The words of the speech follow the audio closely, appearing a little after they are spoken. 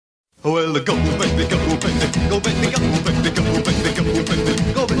Well, go, baby, go, baby, go, baby, go, baby, go, baby, go, baby, go,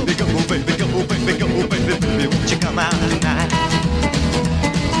 baby, go, baby, go, baby, go, baby, baby, won't you come out tonight?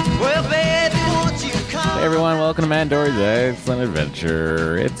 Well, baby, won't you come? Hey everyone, welcome to Mandori's Excellent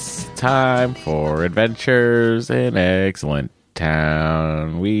Adventure. It's time for adventures in Excellent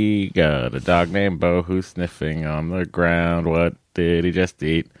Town. We got a dog named Bo who's sniffing on the ground. What did he just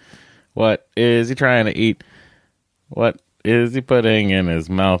eat? What is he trying to eat? What is he putting in his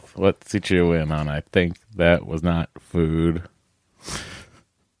mouth? What's he chewing on? I think that was not food.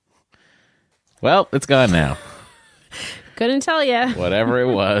 Well, it's gone now. Couldn't tell you. Whatever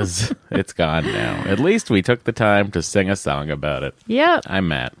it was, it's gone now. At least we took the time to sing a song about it. Yep. I'm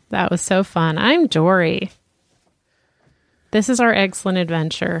Matt. That was so fun. I'm Dory. This is our excellent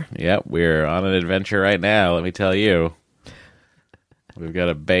adventure. Yep, we're on an adventure right now, let me tell you. We've got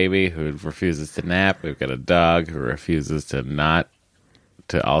a baby who refuses to nap. We've got a dog who refuses to nap.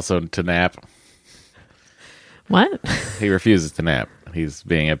 What? He refuses to nap. He's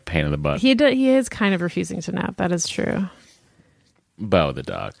being a pain in the butt. He is kind of refusing to nap. That is true. Bo, the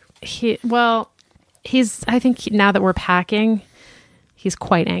dog. I think now that we're packing, he's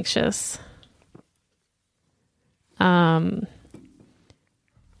quite anxious. Does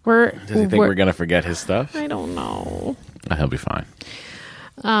he think we're going to forget his stuff? I don't know. He'll be fine.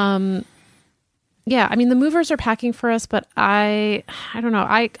 Yeah, I mean, the movers are packing for us, but I don't know.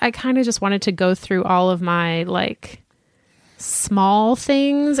 I kind of just wanted to go through all of my, like, small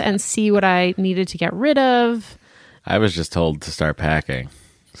things and see what I needed to get rid of. I was just told to start packing,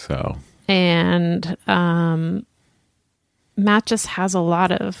 so. And Matt just has a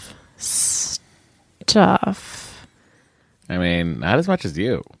lot of stuff. I mean, not as much as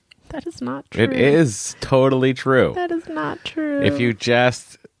you. That is not true. It is totally true. That is not true. If you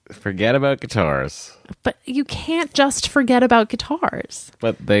just forget about guitars. But you can't just forget about guitars.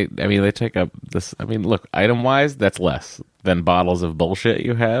 But they take up this. I mean, look, item-wise, that's less than bottles of bullshit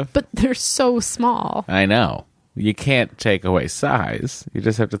you have. But they're so small. I know. You can't take away size. You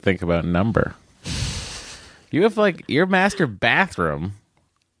just have to think about number. You have, like, your master bathroom.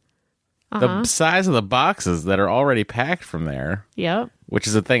 The size of the boxes that are already packed from there. Yep. Which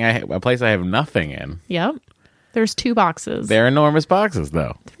is a place I have nothing in. Yep. There's 2 boxes. They're enormous boxes,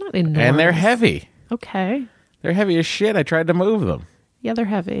 though. They're not enormous. And they're heavy. Okay. They're heavy as shit. I tried to move them. Yeah, they're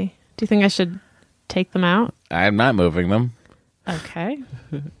heavy. Do you think I should take them out? I'm not moving them. Okay.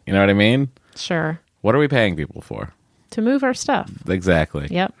 You know what I mean? Sure. What are we paying people for? To move our stuff. Exactly.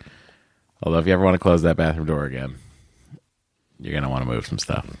 Yep. Although if you ever want to close that bathroom door again, you're going to want to move some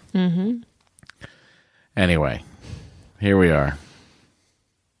stuff. Mm-hmm. Anyway, here we are.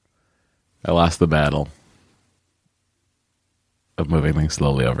 I lost the battle of moving things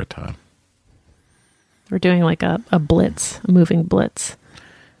slowly over time. We're doing like a blitz, a moving blitz.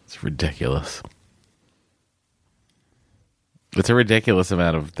 It's ridiculous. It's a ridiculous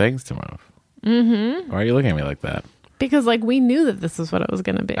amount of things to move. Mm-hmm. Why are you looking at me like that? Because, like, we knew that this is what it was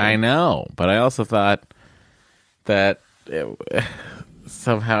going to be. I know, but I also thought that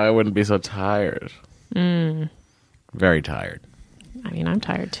somehow I wouldn't be so tired. Very tired. I mean, I'm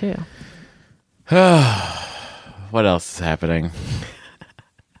tired too. What else is happening?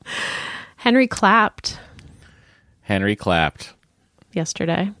 Henry clapped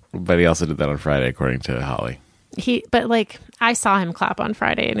yesterday. But he also did that on Friday, according to Holly. But like, I saw him clap on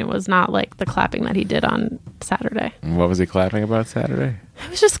Friday, and it was not like the clapping that he did on Saturday. And what was he clapping about Saturday? I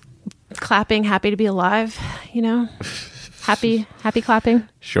was just clapping, happy to be alive, you know? happy clapping.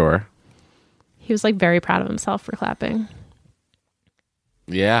 Sure. He was like very proud of himself for clapping.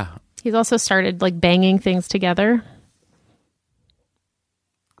 Yeah. He's also started like banging things together.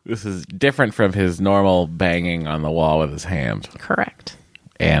 This is different from his normal banging on the wall with his hand. Correct.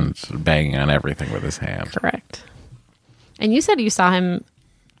 And banging on everything with his hand. Correct. And you said you saw him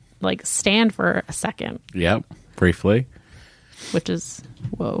like stand for a second. Yep. Briefly. Which is,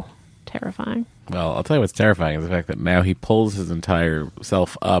 whoa, terrifying. Well, I'll tell you what's terrifying is the fact that now he pulls his entire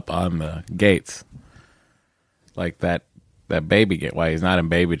self up on the gates. Like that baby gate. Why he's not in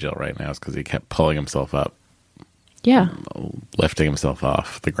baby jail right now is because he kept pulling himself up. Yeah. Lifting himself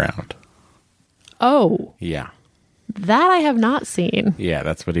off the ground. Oh. Yeah. That I have not seen. Yeah,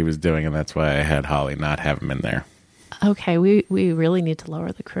 that's what he was doing, and that's why I had Holly not have him in there. Okay, we really need to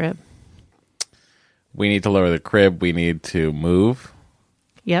lower the crib. We need to lower the crib. We need to move.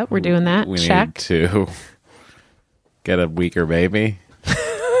 Yep, we're doing that. We Check. need to get a weaker baby.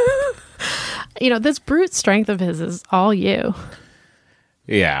 You know, this brute strength of his is all you.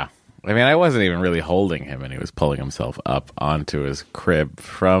 Yeah. I mean, I wasn't even really holding him, and he was pulling himself up onto his crib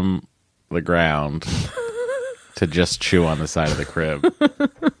from the ground to just chew on the side of the crib.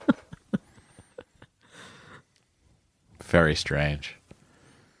 Very strange.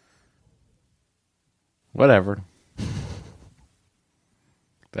 Whatever.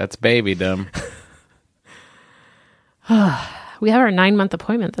 That's babydom. We have our 9-month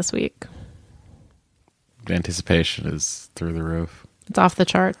appointment this week. The anticipation is through the roof. It's off the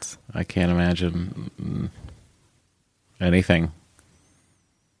charts. I can't imagine anything.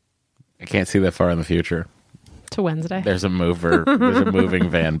 I can't see that far in the future. To Wednesday. There's a moving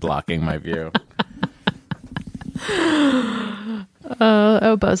van blocking my view.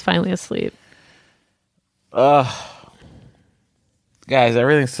 Bo's finally asleep. Guys,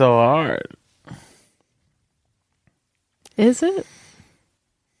 everything's so hard. Is it?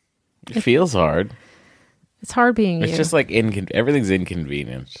 It feels hard. It's hard being It's you. just like everything's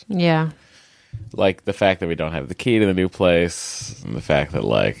inconvenient. Yeah. Like the fact that we don't have the key to the new place, and the fact that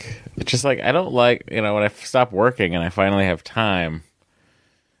like it's just like I don't like when I stop working and I finally have time.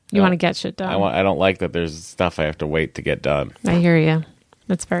 You want to get shit done. I don't like that there's stuff I have to wait to get done. I hear you.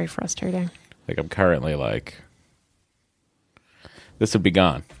 It's very frustrating. Like I'm currently like this would be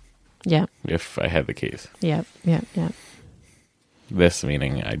gone Yeah. if I had the keys. Yep. This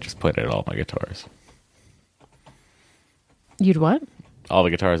meaning I just put in all my guitars. You'd what? All the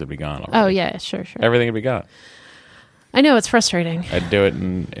guitars would be gone already. Oh, yeah. Sure. Everything would be gone. I know. It's frustrating. I'd do it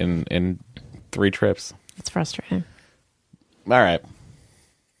in 3 trips. It's frustrating. All right.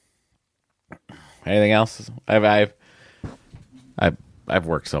 Anything else? I've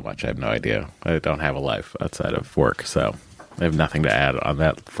worked so much. I have no idea. I don't have a life outside of work, so I have nothing to add on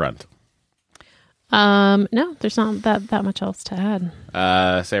that front. No, there's not that much else to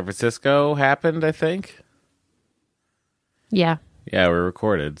add. San Francisco happened, I think. Yeah. Yeah, we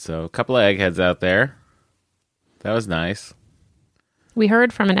recorded. So a couple of eggheads out there. That was nice. We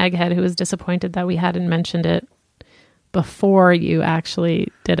heard from an egghead who was disappointed that we hadn't mentioned it before you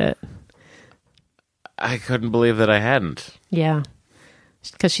actually did it. I couldn't believe that I hadn't. Yeah.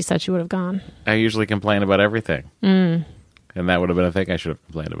 Because she said she would have gone. I usually complain about everything. And that would have been a thing I should have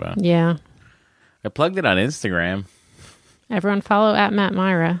complained about. Yeah. I plugged it on Instagram. Everyone follow at Matt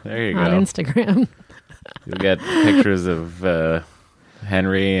Myra There you on go. Instagram. You'll get pictures of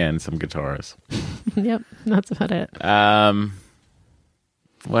Henry and some guitars. Yep. That's about it.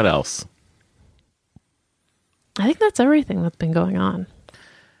 What else? I think that's everything that's been going on.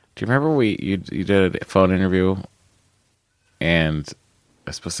 Do you remember you did a phone interview and I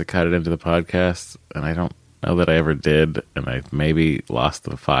was supposed to cut it into the podcast and I don't know that I ever did and I maybe lost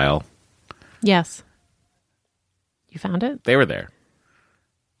the file. Yes. You found it? They were there.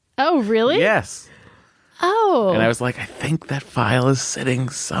 Oh, really? Yes. Oh. And I was like, I think that file is sitting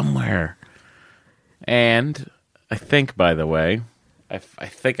somewhere. And I think, by the way, I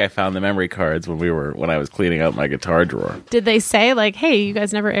think I found the memory cards when I was cleaning out my guitar drawer. Did they say like, "Hey, you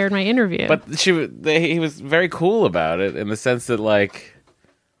guys never aired my interview"? But he was very cool about it in the sense that like,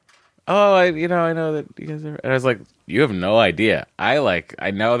 oh, I know that you guys are. And I was like, you have no idea. I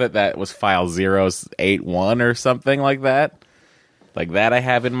know that was file 081 or something like that. Like that I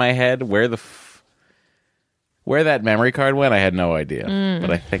have in my head. Where that memory card went, I had no idea.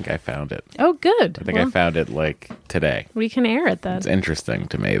 But I think I found it. Oh, good. I think I found it like today. We can air it then. It's interesting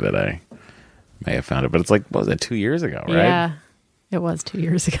to me that I may have found it, but it's like, what was it, 2 years ago, right? Yeah, it was 2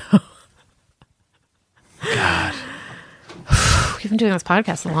 years ago. God. We've been doing this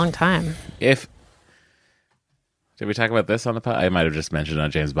podcast a long time. Did we talk about this on the pod? I might have just mentioned it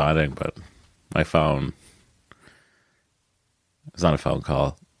on James Bonding, but my phone was on a phone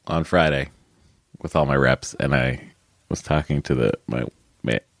call on Friday with all my reps, and I was talking to my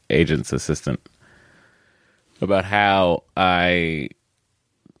agent's assistant about how my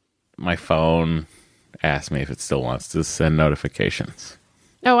phone asked me if it still wants to send notifications.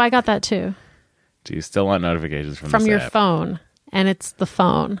 Oh, I got that too. Do you still want notifications from From this your app? phone, and it's the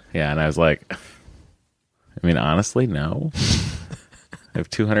phone. Yeah, and I was like, I mean, honestly, no. I have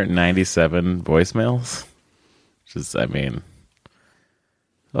 297 voicemails. Which is, I mean,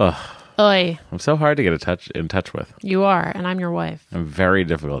 Oy, I'm so hard to get in touch with. you are, and I'm your wife. I'm very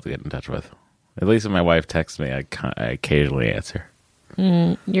difficult to get in touch with. At least when my wife texts me, I occasionally answer.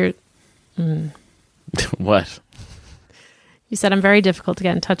 You're. What? You said I'm very difficult to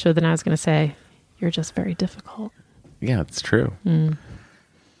get in touch with, and I was going to say, you're just very difficult. Yeah, it's true.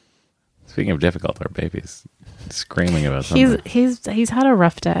 Speaking of difficult, our baby's screaming about something. He's had a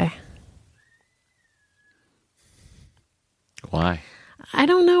rough day. Why? I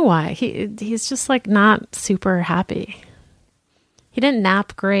don't know why. He's just like not super happy. He didn't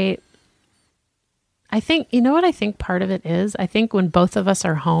nap great. I think, you know what I think part of it is? I think when both of us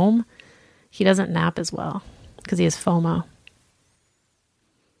are home, he doesn't nap as well because he has FOMO.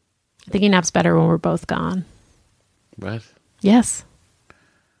 I think he naps better when we're both gone. What? Yes.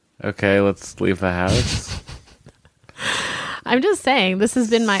 Okay, let's leave the house. I'm just saying, this has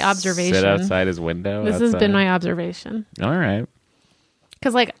been my observation. Sit outside his window. This has been my observation. All right.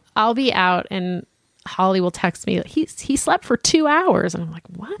 Because, like, I'll be out and Holly will text me, he slept for 2 hours. And I'm like,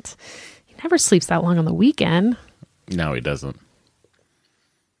 what? He never sleeps that long on the weekend. No, he doesn't.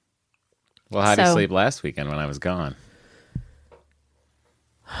 Well, how did he sleep last weekend when I was gone?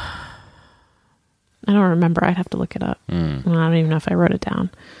 I don't remember. I'd have to look it up. I don't even know if I wrote it down.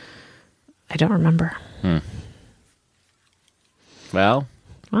 I don't remember. Well,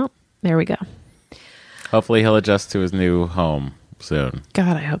 there we go. hopefully he'll adjust to his new home soon.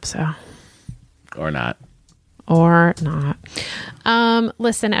 God, I hope so. Or not. Or not.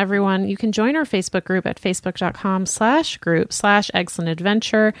 Listen, everyone, you can join our Facebook group at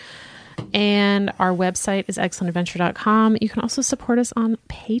facebook.com/group/excellentadventure. And our website is excellentadventure.com. You can also support us on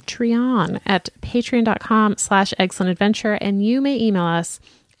Patreon at patreon.com/excellentadventure. And you may email us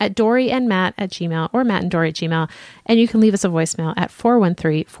at doryandmatt@gmail.com or mattanddory@gmail.com. And you can leave us a voicemail at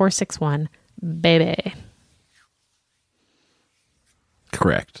 413-461-BABY.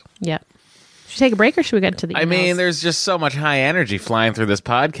 Correct. Yep. Should we take a break or should we get into the emails? I mean, there's just so much high energy flying through this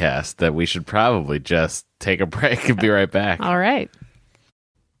podcast that we should probably just take a break and be right back. All right.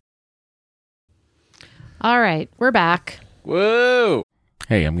 All right. We're back. Woo!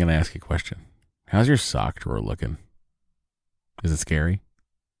 Hey, I'm going to ask you a question. How's your sock drawer looking? Is it scary?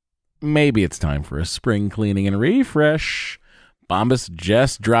 Maybe it's time for a spring cleaning and refresh. Bombas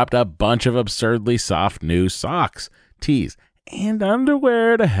just dropped a bunch of absurdly soft new socks, tees, and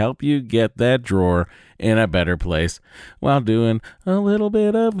underwear to help you get that drawer in a better place while doing a little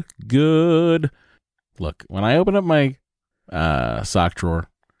bit of good. Look, when I open up my sock drawer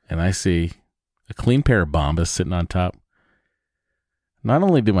and I see a clean pair of Bombas sitting on top, not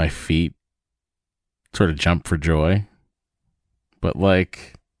only do my feet sort of jump for joy, but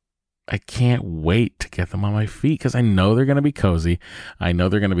like I can't wait to get them on my feet because I know they're going to be cozy. I know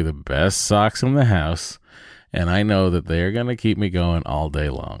they're going to be the best socks in the house. And I know that they're going to keep me going all day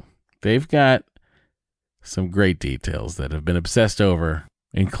long. They've got some great details that have been obsessed over,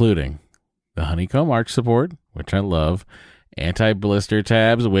 including the honeycomb arch support, which I love, anti-blister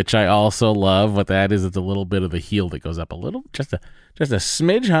tabs, which I also love. What that is, it's a little bit of the heel that goes up a little, just a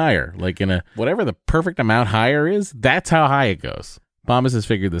smidge higher, like in a whatever the perfect amount higher is. That's how high it goes. Bombas has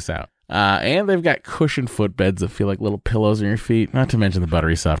figured this out. And they've got cushioned footbeds that feel like little pillows on your feet, not to mention the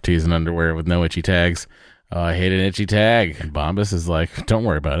buttery soft tees and underwear with no itchy tags. Oh, I hate an itchy tag. And Bombas is like, don't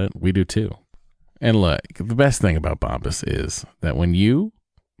worry about it. We do too. And look, the best thing about Bombas is that when you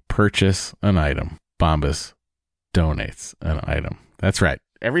purchase an item, Bombas donates an item. That's right.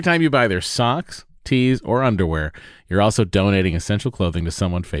 Every time you buy their socks, tees, or underwear, you're also donating essential clothing to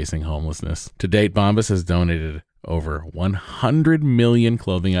someone facing homelessness. To date, Bombas has donated over 100 million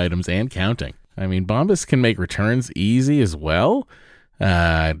clothing items and counting. I mean, Bombas can make returns easy as well.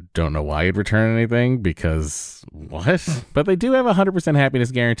 I don't know why you'd return anything because what? But they do have a 100% happiness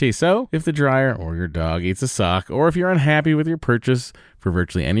guarantee. So if the dryer or your dog eats a sock, or if you're unhappy with your purchase for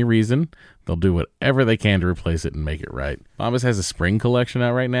virtually any reason, they'll do whatever they can to replace it and make it right. Bombas has a spring collection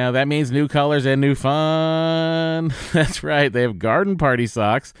out right now. That means new colors and new fun. That's right. They have garden party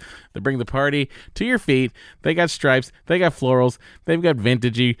socks that bring the party to your feet. They got stripes. They got florals. They've got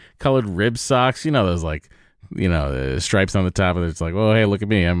vintagey colored rib socks. You know, those like, stripes on the top of it. It's like, oh, hey, look at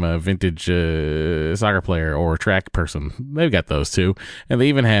me. I'm a vintage soccer player or track person. They've got those too. And they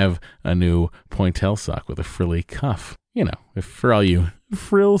even have a new pointelle sock with a frilly cuff. You know, for all you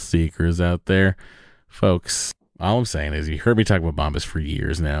frill seekers out there, folks, all I'm saying is you heard me talk about Bombas for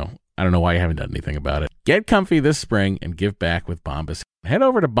years now. I don't know why you haven't done anything about it. Get comfy this spring and give back with Bombas. Head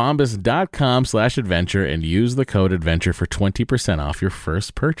over to bombas.com/adventure and use the code adventure for 20% off your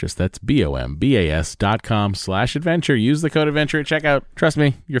first purchase. That's BOMBAS.com/adventure. Use the code adventure at checkout. Trust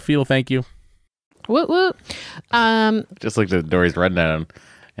me, your feet will thank you. Woot woot. Just looked at Dory's rundown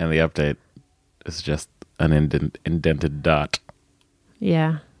and the update is just an indented dot.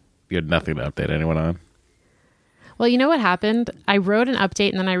 Yeah. You had nothing to update anyone on. Well, you know what happened? I wrote an update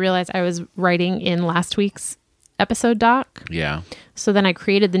and then I realized I was writing in last week's episode doc. Yeah. So then I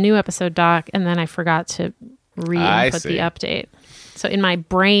created the new episode doc and then I forgot to re-input the update. So in my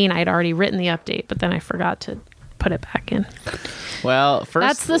brain, I'd already written the update, but then I forgot to put it back in. Well, first,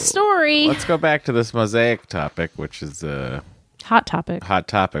 that's the story. Let's go back to this mosaic topic, which is a hot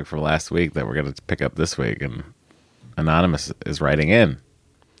topic for last week that we're going to pick up this week. And Anonymous is writing in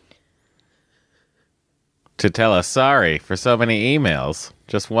to tell us sorry for so many emails.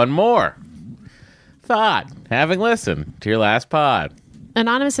 Just one more thought, having listened to your last pod.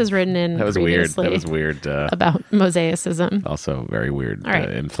 Anonymous has written in That was weird. previously That was weird. about mosaicism. Also very weird All right.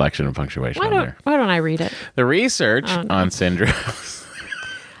 inflection and punctuation Why on there. don't I read it? The research Oh, no. on syndromes.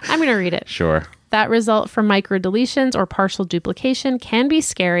 I'm going to read it. Sure. That result from microdeletions or partial duplication can be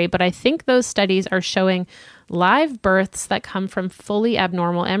scary, but I think those studies are showing live births that come from fully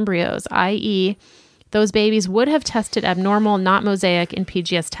abnormal embryos, i.e., those babies would have tested abnormal, not mosaic, in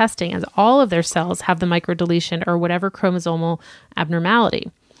PGS testing, as all of their cells have the microdeletion or whatever chromosomal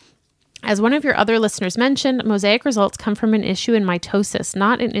abnormality. As one of your other listeners mentioned, mosaic results come from an issue in mitosis,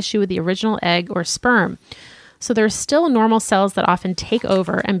 not an issue with the original egg or sperm. So there are still normal cells that often take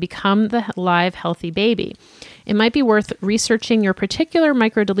over and become the live, healthy baby. It might be worth researching your particular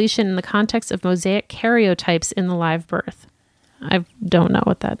microdeletion in the context of mosaic karyotypes in the live birth. I don't know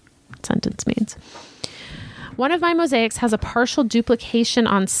what that sentence means. One of my mosaics has a partial duplication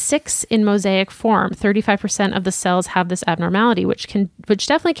on 6 in mosaic form. 35% of the cells have this abnormality, which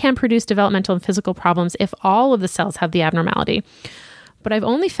definitely can produce developmental and physical problems if all of the cells have the abnormality. But I've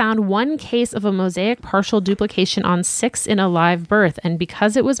only found one case of a mosaic partial duplication on 6 in a live birth, and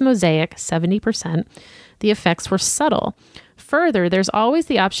because it was mosaic, 70%, the effects were subtle. Further, there's always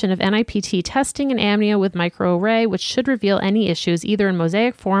the option of NIPT testing an amnio with microarray, which should reveal any issues either in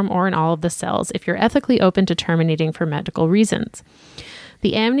mosaic form or in all of the cells, if you're ethically open to terminating for medical reasons.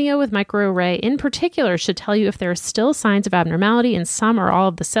 The amnio with microarray in particular should tell you if there are still signs of abnormality in some or all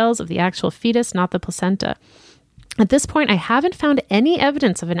of the cells of the actual fetus, not the placenta. At this point, I haven't found any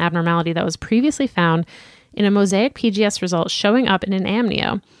evidence of an abnormality that was previously found in a mosaic PGS result showing up in an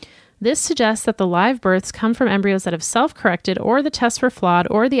amnio. This suggests that the live births come from embryos that have self-corrected, or the tests were flawed,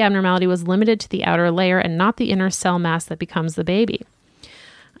 or the abnormality was limited to the outer layer and not the inner cell mass that becomes the baby.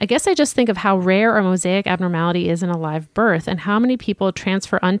 I guess I just think of how rare a mosaic abnormality is in a live birth and how many people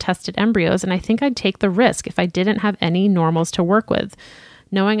transfer untested embryos, and I think I'd take the risk if I didn't have any normals to work with,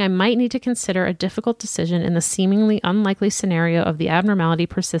 knowing I might need to consider a difficult decision in the seemingly unlikely scenario of the abnormality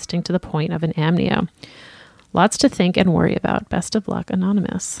persisting to the point of an amnio. Lots to think and worry about. Best of luck,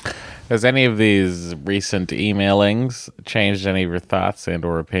 Anonymous. Has any of these recent emailings changed any of your thoughts and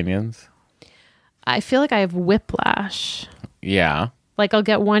or opinions? I feel like I have whiplash. Yeah. Like I'll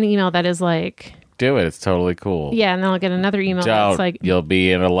get one email that is like, Do it. It's totally cool. yeah, and then I'll get another email Don't. that's like, You'll be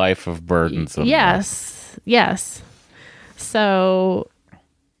in a life of burdensome. yes. So,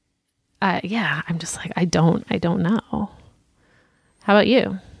 yeah, I'm just like, I don't know. How about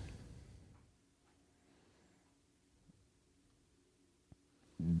you?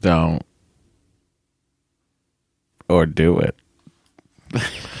 Don't. Or do it.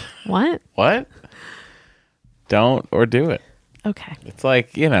 What? What? Don't or do it. Okay. It's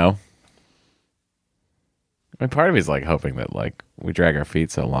like, I mean, part of me is like hoping that like we drag our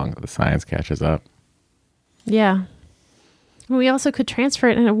feet so long that the science catches up. Yeah. We also could transfer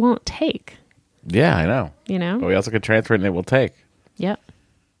it and it won't take, Yeah, I know. But we also could transfer it and it will take. Yep.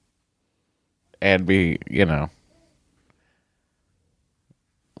 And be,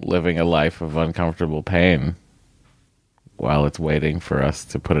 living a life of uncomfortable pain while it's waiting for us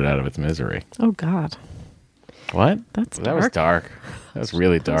to put it out of its misery. Oh, God. What? That's That was dark. That was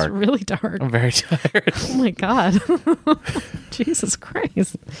really That's dark. really dark. I'm very tired. Oh, my God. Jesus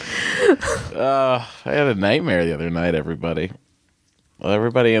Christ. I had a nightmare the other night, everybody. Well,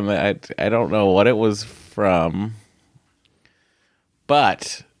 everybody in the... I don't know what it was from,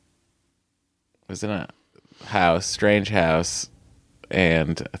 but it was in a house, strange house,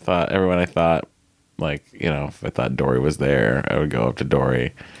 and I thought, like, if I thought Dory was there, I would go up to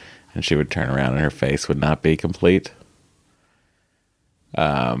Dory, and she would turn around and her face would not be complete.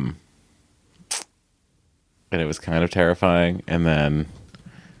 And it was kind of terrifying. And then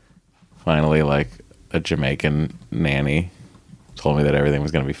finally, like, a Jamaican nanny told me that everything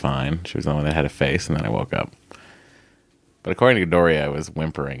was going to be fine. She was the one that had a face, and then I woke up. But according to Dory, I was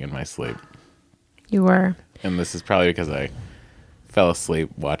whimpering in my sleep. You were. And this is probably because I fell asleep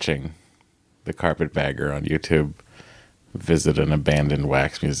watching the carpetbagger on YouTube visit an abandoned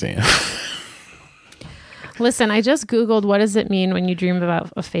wax museum. Listen, I just Googled what does it mean when you dream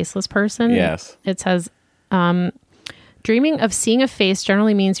about a faceless person? Yes. It says, dreaming of seeing a face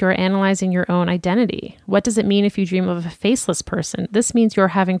generally means you are analyzing your own identity. What does it mean if you dream of a faceless person? This means you're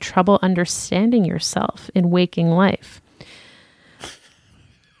having trouble understanding yourself in waking life.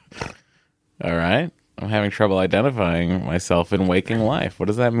 All right. I'm having trouble identifying myself in waking life. What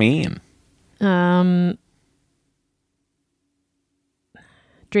does that mean?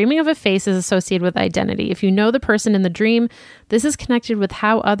 Dreaming of a face is associated with identity. If you know the person in the dream, this is connected with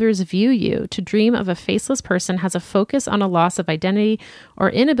how others view you. To dream of a faceless person has a focus on a loss of identity or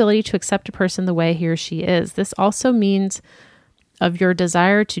inability to accept a person the way he or she is. This also means of your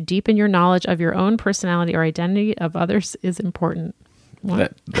desire to deepen your knowledge of your own personality or identity of others is important.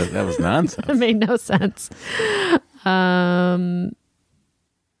 What? That was nonsense. It made no sense. Maybe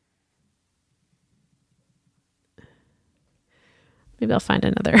I'll find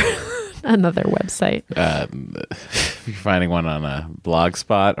another website. You're finding one on a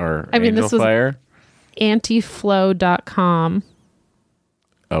Blogspot or Angel this was Fire? Antiflow.com.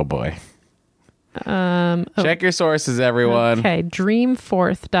 Oh boy. Check your sources, everyone. Okay,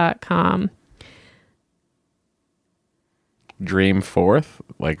 dreamforth.com. Dream forth?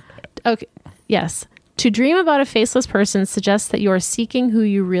 Okay, yes. To dream about a faceless person suggests that you are seeking who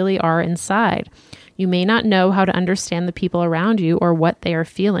you really are inside. You may not know how to understand the people around you or what they are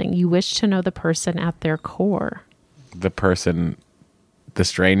feeling. You wish to know the person at their core. The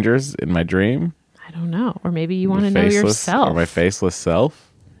strangers in my dream? I don't know. Or maybe you want to know yourself. Or my faceless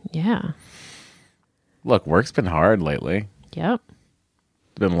self? Yeah. Look, work's been hard lately. Yep.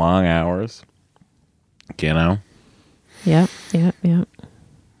 It's been long hours. You know? Yep.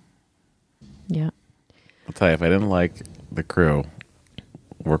 I'll tell you, if I didn't like the crew,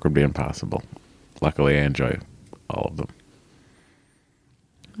 work would be impossible. Luckily, I enjoy all of them.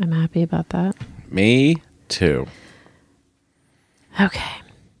 I'm happy about that. Me too. Okay.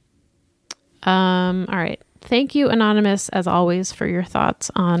 All right. Thank you, Anonymous, as always, for your thoughts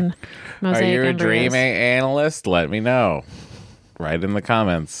on Mosaic Are you a embryos. dream analyst? Let me know. Write in the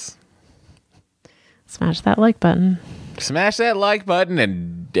comments. Smash that like button. Smash that like button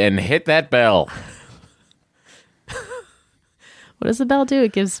and hit that bell. What does the bell do?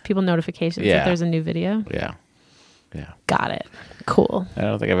 It gives people notifications Yeah. that there's a new video. Yeah. Got it. Cool. I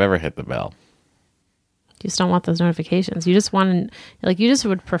don't think I've ever hit the bell. You just don't want those notifications. You just want to, you just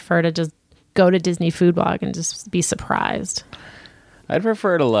would prefer to just go to Disney Food Blog and just be surprised. I'd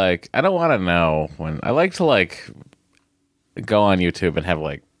prefer to I don't want to know when I like to go on YouTube and have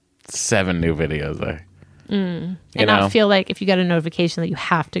 7 new videos there. And not feel like if you get a notification that you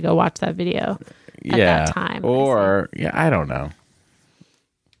have to go watch that video at that time. Or I don't know.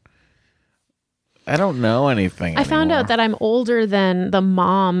 I don't know anything. I found out that I'm older than the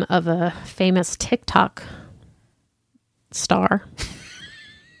mom of a famous TikTok star.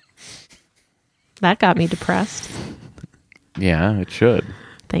 That got me depressed. Yeah, it should.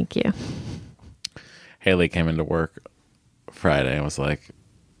 Thank you. Haley came into work Friday and was like,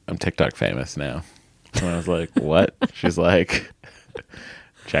 I'm TikTok famous now. And I was like, what? She's like,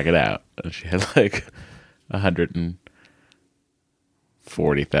 check it out. And she had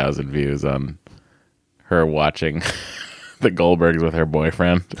 140,000 views on her watching the Goldbergs with her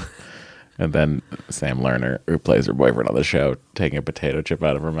boyfriend. And then Sam Lerner, who plays her boyfriend on the show, taking a potato chip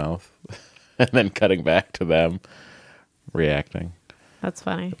out of her mouth. And then cutting back to them reacting. That's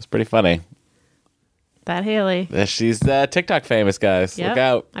funny. It's pretty funny. That Haley. She's TikTok famous, guys. Yep. Look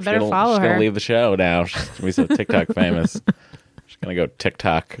out. I better follow she's her. She's going to leave the show now. She's going to be so TikTok famous. She's going to go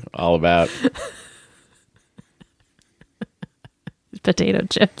TikTok all about potato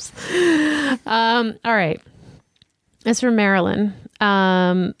chips. All right. It's from Marilyn.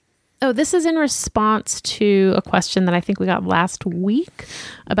 This is in response to a question that I think we got last week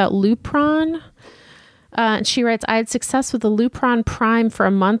about Lupron. And she writes, I had success with the Lupron Prime for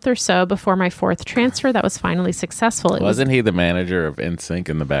a month or so before my 4th transfer. That was finally successful. Wasn't he the manager of NSYNC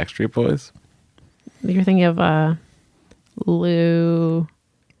and the Backstreet Boys? You're thinking of Lou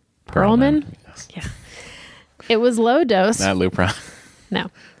Pearlman? Yes. Yeah. It was low dose. Not Lupron. No.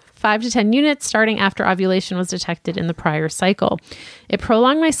 5 to 10 units starting after ovulation was detected in the prior cycle. It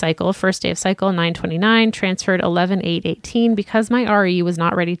prolonged my cycle, first day of cycle 9/29, transferred 11/8/18 because my RE was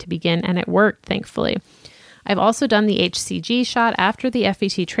not ready to begin, and it worked, thankfully. I've also done the HCG shot after the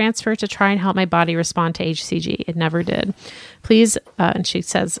FET transfer to try and help my body respond to HCG. It never did. Please, and she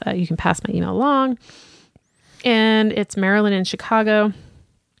says, you can pass my email along. And it's Marilyn in Chicago.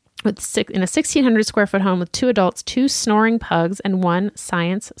 In a 1,600 square foot home with 2 adults, 2 snoring pugs, and 1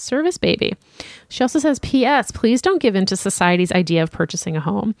 science service baby. She also says, P.S. Please don't give in to society's idea of purchasing a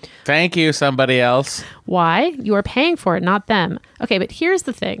home. Thank you, somebody else. Why? You are paying for it, not them. Okay, but here's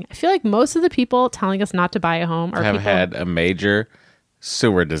the thing. I feel like most of the people telling us not to buy a home are Have had a major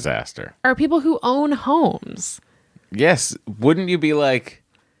sewer disaster. Are people who own homes. Yes. Wouldn't you be like,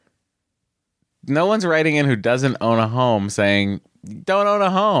 no one's writing in who doesn't own a home saying, don't own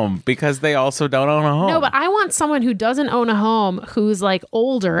a home, because they also don't own a home. No, but I want someone who doesn't own a home who's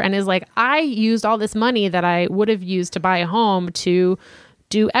older and is like, I used all this money that I would have used to buy a home to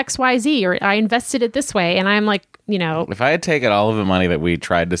do XYZ, or I invested it this way. And I'm like, if I had taken all of the money that we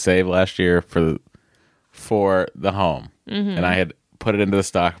tried to save last year for the home, and I had put it into the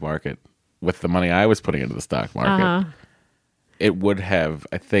stock market with the money I was putting into the stock market, it would have.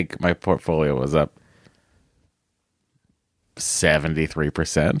 I think my portfolio was up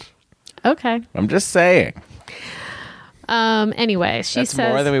 73%. Okay. I'm just saying. Anyway, she That's says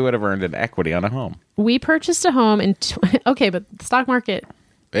more than we would have earned in equity on a home. we purchased a home in. Okay, but the stock market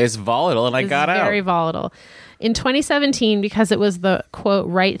It's volatile, and I got out. very volatile. In 2017, because it was the, quote,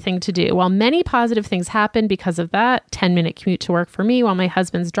 right thing to do. While many positive things happened because of that, 10-minute commute to work for me while my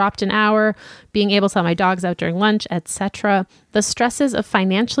husband's dropped an hour, being able to let my dogs out during lunch, etc., the stresses of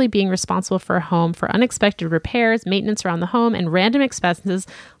financially being responsible for a home, for unexpected repairs, maintenance around the home, and random expenses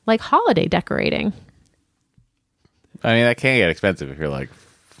like holiday decorating. I mean, that can get expensive if you're like,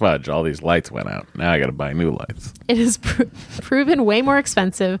 fudge, all these lights went out. Now I got to buy new lights. It has proven way more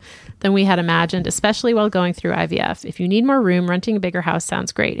expensive than we had imagined, especially while going through IVF. If you need more room, renting a bigger house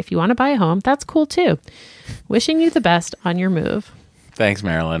sounds great. If you want to buy a home, that's cool too. Wishing you the best on your move. Thanks,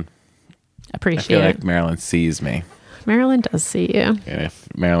 Marilyn. I Appreciate feel it. like Marilyn sees me. Marilyn does see you. And if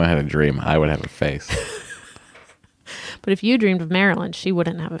Marilyn had a dream, I would have a face. But if you dreamed of Marilyn, she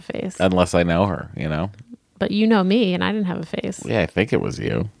wouldn't have a face. Unless I know her, you know? But you know me, and I didn't have a face. Yeah, I think it was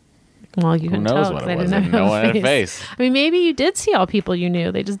you. Well, you Who can knows tell what 'cause it I was? didn't And have no one had a face. I mean, maybe you did see all people you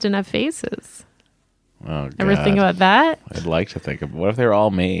knew. They just didn't have faces. Oh, God. Ever think about that? I'd like to think of. What if they were all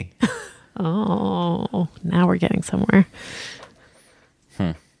me? Oh, now we're getting somewhere.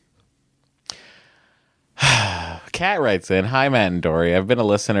 Kat writes in, "Hi, Matt and Dory. I've been a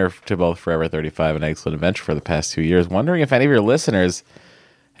listener to both Forever 35 and Excellent Adventure for the past 2 years. Wondering if any of your listeners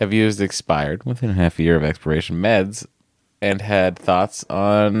have used expired, within half a year of expiration, meds and had thoughts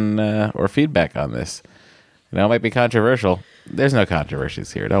on or feedback on this. I know it might be controversial. There's no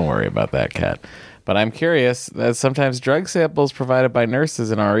controversies here. Don't worry about that, Kat. But I'm curious that sometimes drug samples provided by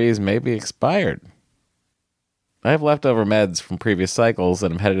nurses and REs may be expired. I have leftover meds from previous cycles,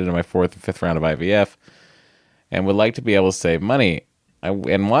 and I'm headed into my 4th and 5th round of IVF, and would like to be able to save money.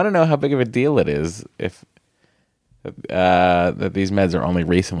 And want to know how big of a deal it is if that these meds are only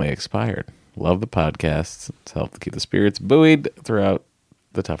recently expired. Love the podcasts. It's helped to keep the spirits buoyed throughout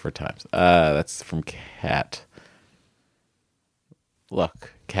the tougher times." That's from Kat.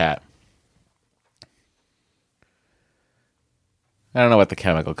 Look, Kat. I don't know what the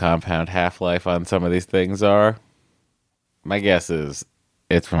chemical compound half-life on some of these things are. My guess is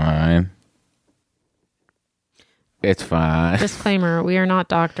it's fine. It's fine. Disclaimer, we are not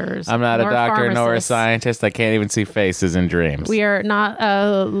doctors. I'm not a nor doctor nor a pharmacists. scientist. I can't even see faces in dreams. We are not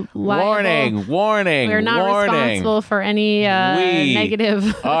liable. Warning. We are not responsible for any We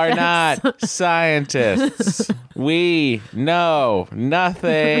negative are effects. not scientists. We know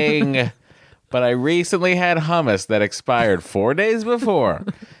nothing. But I recently had hummus that expired 4 days before,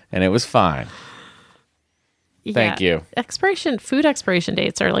 and it was fine. Thank you. Food expiration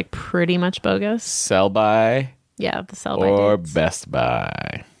dates are like pretty much bogus. Sell by Yeah, the sell by or dates. Best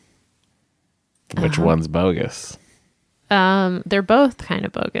Buy. Which one's bogus? They're both kind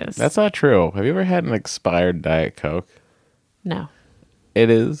of bogus. That's not true. Have you ever had an expired Diet Coke? No. It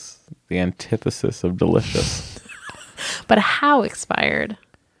is the antithesis of delicious. But how expired?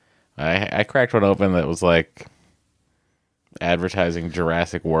 I cracked one open that was like advertising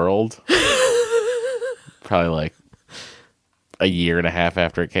Jurassic World. Probably like a year and a half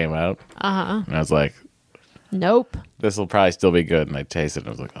after it came out. Uh-huh. And I was like, Nope. this will probably still be good. And I tasted it and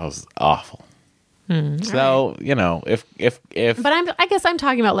I was like, oh, this is awful. So, you know, if But I guess I'm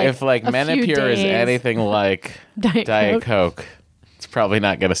talking about like if like a few Menopur is days. anything like Diet Coke, it's probably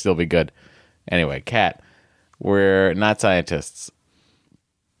not going to still be good. Anyway, Kat, we're not scientists.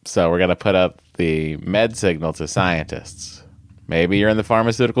 So we're going to put up the med signal to scientists. Maybe you're in the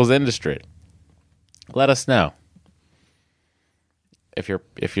pharmaceuticals industry. Let us know. If you're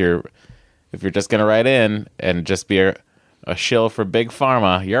just going to write in and just be a shill for big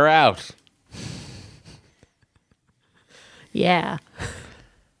pharma, you're out. Yeah.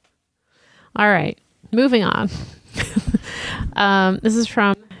 All right. Moving on. This is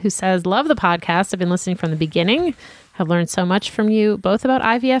from who says, "Love the podcast. I've been listening from the beginning. Have learned so much from you, both about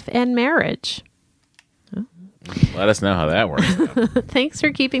IVF and marriage. Let us know how that works. Thanks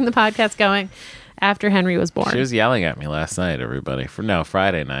for keeping the podcast going after Henry was born." She was yelling at me last night, everybody.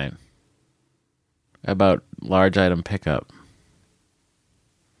 Friday night. About large item pickup.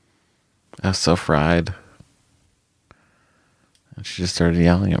 I was so fried. And she just started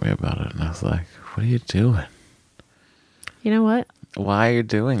yelling at me about it. And I was like, what are you doing? You know what? Why are you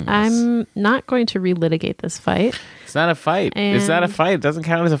doing this? I'm not going to relitigate this fight. It's not a fight. It's not a And- fight. It doesn't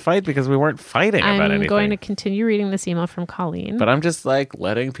count as a fight because we weren't fighting about I'm anything. going to continue reading this email from Colleen. But I'm just like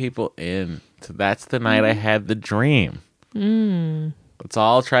letting people in. So that's the night I had the dream. Let's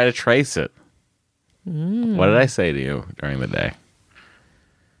all try to trace it. What did I say to you during the day?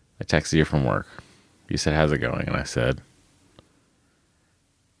 I texted you from work. You said, how's it going? And I said...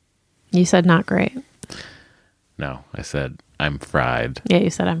 You said not great. No, I said, I'm fried. Yeah, you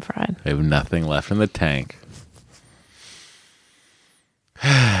said I'm fried. I have nothing left in the tank.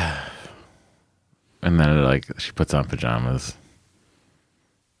 And then she puts on pajamas.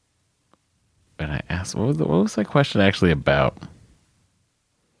 And I asked, what was that question actually about?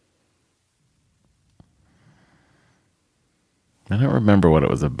 I don't remember what it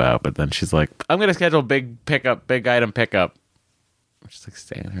was about, but then she's like, I'm going to schedule big item pickup. I'm just like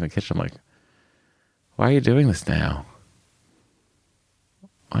standing there in the kitchen. I'm like, why are you doing this now?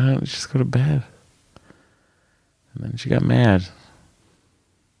 Why don't you just go to bed? And then she got mad.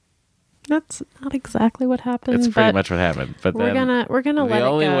 That's not exactly what happened. It's pretty much what happened. But we're gonna let it go. The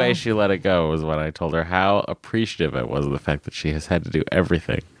only way she let it go was when I told her how appreciative I was of the fact that she has had to do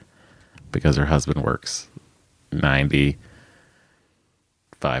everything because her husband works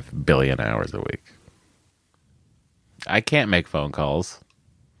 95 billion hours a week. I can't make phone calls.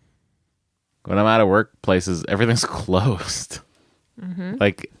 When I'm out of workplaces, everything's closed. Mm-hmm.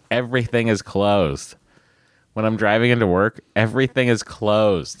 Like, everything is closed. When I'm driving into work, everything is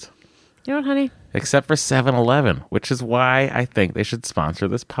closed. You know what, honey? Except for 7-Eleven, which is why I think they should sponsor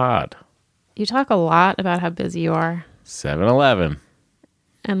this pod. You talk a lot about how busy you are. 7-Eleven.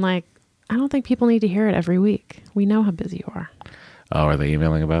 And, I don't think people need to hear it every week. We know how busy you are. Oh, are they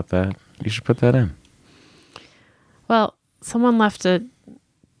emailing about that? You should put that in. Well, someone left 2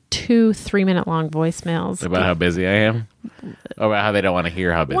 3-minute long voicemails about how busy I am, or about how they don't want to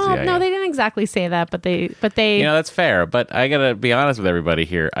hear how busy I am. No, they didn't exactly say that, but they. That's fair. But I gotta be honest with everybody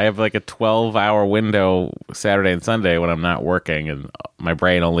here. I have a 12-hour window Saturday and Sunday when I'm not working, and my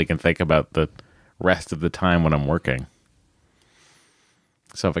brain only can think about the rest of the time when I'm working.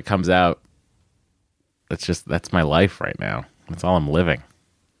 So if it comes out, that's my life right now. That's all I'm living.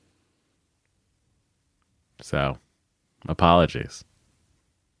 So, apologies.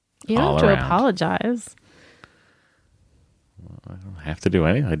 You don't have to apologize. Well, I don't have to do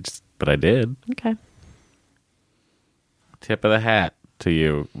anything. But I did. Okay. Tip of the hat to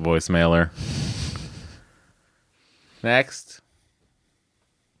you, voicemailer. Next.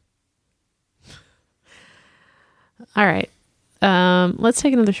 All right. Let's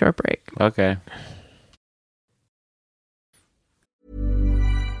take another short break. Okay.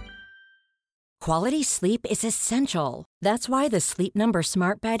 Quality sleep is essential. That's why the Sleep Number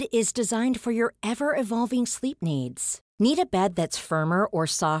Smart Bed is designed for your ever-evolving sleep needs. Need a bed that's firmer or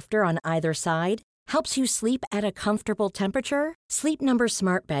softer on either side? Helps you sleep at a comfortable temperature? Sleep Number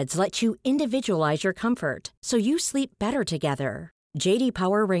Smart Beds let you individualize your comfort, so you sleep better together. J.D.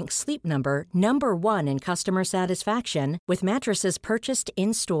 Power ranks Sleep Number number 1 in customer satisfaction with mattresses purchased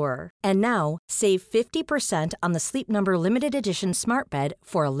in-store. And now, save 50% on the Sleep Number Limited Edition Smart Bed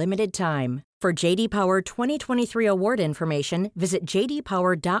for a limited time. For J.D. Power 2023 award information, visit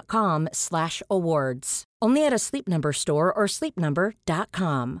jdpower.com/awards. Only at a Sleep Number store or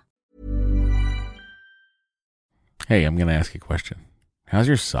sleepnumber.com. Hey, I'm going to ask you a question. How's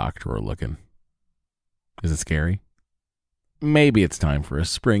your sock drawer looking? Is it scary? Maybe it's time for a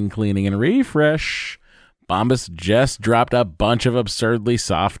spring cleaning and refresh. Bombas just dropped a bunch of absurdly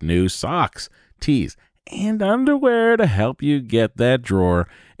soft new socks, tees, and underwear to help you get that drawer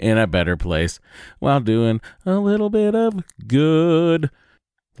in a better place while doing a little bit of good.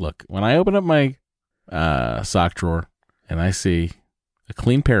 Look, when I open up my sock drawer and I see a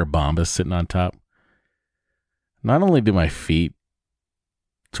clean pair of Bombas sitting on top, not only do my feet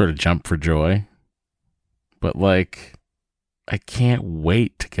sort of jump for joy, but I can't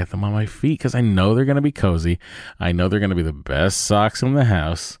wait to get them on my feet because I know they're going to be cozy. I know they're going to be the best socks in the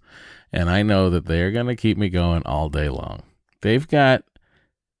house. And I know that they're going to keep me going all day long. They've got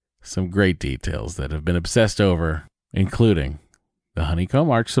some great details that have been obsessed over, including the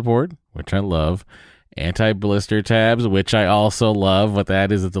honeycomb arch support, which I love, anti-blister tabs, which I also love. What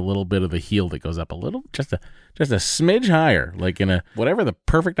that is, it's a little bit of the heel that goes up a little, just a smidge higher, like in a whatever the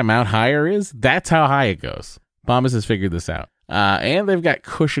perfect amount higher is. That's how high it goes. Bombas has figured this out. And they've got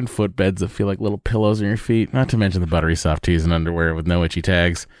cushioned footbeds that feel like little pillows on your feet, not to mention the buttery soft tees and underwear with no itchy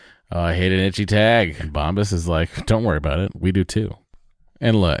tags. Oh, I hate an itchy tag. And Bombas is like, don't worry about it. We do too.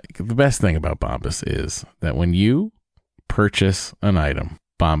 And look, the best thing about Bombas is that when you purchase an item,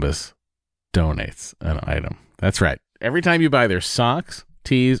 Bombas donates an item. That's right. Every time you buy their socks,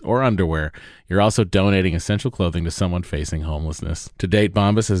 tees, or underwear, you're also donating essential clothing to someone facing homelessness. To date,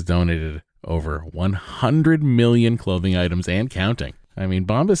 Bombas has donated over 100 million clothing items and counting. I mean,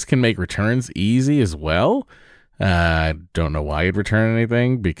 Bombas can make returns easy as well. I don't know why you'd return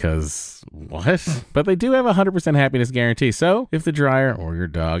anything, because what? But they do have a 100% happiness guarantee. So if the dryer or your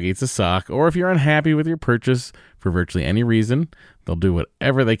dog eats a sock, or if you're unhappy with your purchase for virtually any reason, they'll do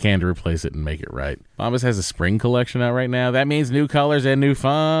whatever they can to replace it and make it right. Bombas has a spring collection out right now. That means new colors and new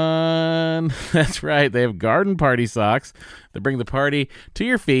fun. That's right. They have garden party socks that bring the party to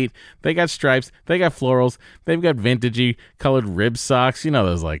your feet. They got stripes. They got florals. They've got vintagey colored rib socks. You know,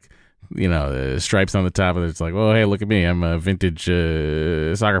 those stripes on the top of it. It's like, oh, hey, look at me. I'm a vintage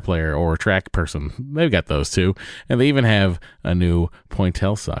soccer player or track person. They've got those too. And they even have a new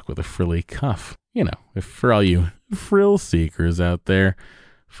pointelle sock with a frilly cuff. You know, if for all you frill seekers out there,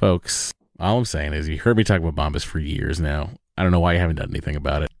 folks, all I'm saying is you heard me talk about Bombas for years now. I don't know why you haven't done anything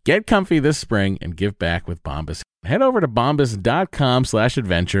about it. Get comfy this spring and give back with Bombas. Head over to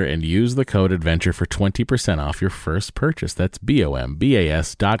bombas.com/adventure and use the code adventure for 20% off your first purchase. That's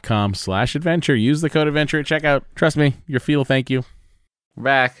bombas.com/adventure. Use the code adventure at checkout. Trust me, your feet will thank you. We're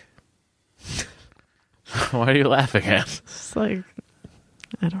back. What are you laughing at? It's like,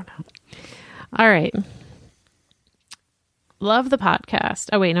 I don't know. All right. Love the podcast.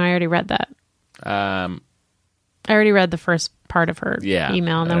 Oh, wait, no, I already read that. I already read the first part of her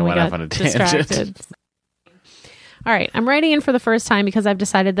email, and then we got distracted. All right. I'm writing in for the first time because I've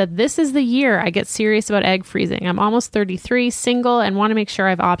decided that this is the year I get serious about egg freezing. I'm almost 33, single, and want to make sure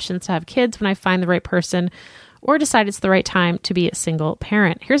I have options to have kids when I find the right person or decide it's the right time to be a single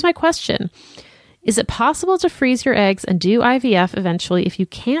parent. Here's my question. Is it possible to freeze your eggs and do IVF eventually if you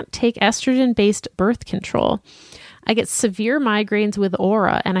can't take estrogen-based birth control? I get severe migraines with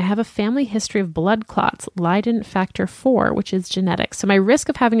aura, and I have a family history of blood clots, Leiden factor 4, which is genetic. So my risk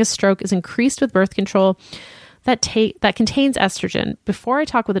of having a stroke is increased with birth control that contains estrogen. Before I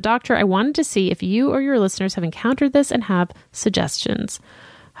talk with a doctor, I wanted to see if you or your listeners have encountered this and have suggestions.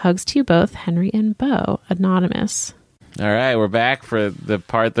 Hugs to you both, Henry and Bo. Anonymous. All right, we're back for the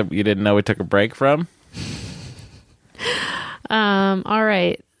part that you didn't know we took a break from. All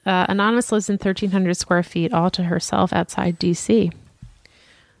right. Anonymous lives in 1,300 square feet, all to herself outside D.C.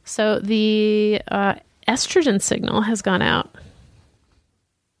 So the estrogen signal has gone out.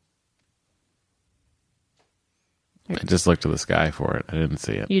 I just looked to the sky for it. I didn't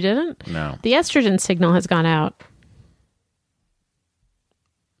see it. You didn't? No. The estrogen signal has gone out.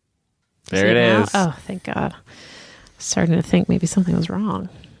 There it is. Oh, thank God. Starting to think maybe something was wrong.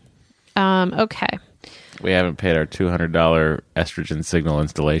 Okay. We haven't paid our $200 estrogen signal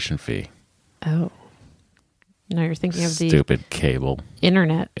installation fee. Oh. No, you're thinking of the stupid cable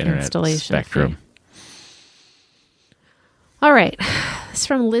internet installation spectrum. fee. All right. This is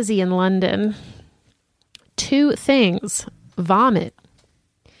from Lizzie in London. 2 things. Vomit.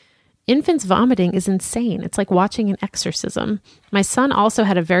 Infants vomiting is insane. It's like watching an exorcism. My son also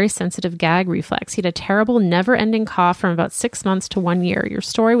had a very sensitive gag reflex. He had a terrible, never-ending cough from about 6 months to 1 year. Your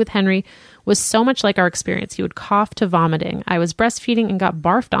story with Henry was so much like our experience. He would cough to vomiting. I was breastfeeding and got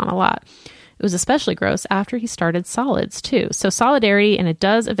barfed on a lot. It was especially gross after he started solids, too. So solidarity, and it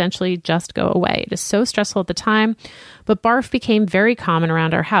does eventually just go away. It is so stressful at the time, but barf became very common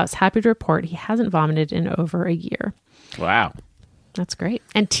around our house. Happy to report he hasn't vomited in over a year. Wow. That's great.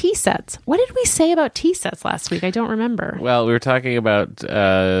 And tea sets. What did we say about tea sets last week? I don't remember. Well, we were talking about,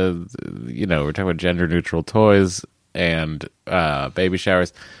 we're talking about gender neutral toys and baby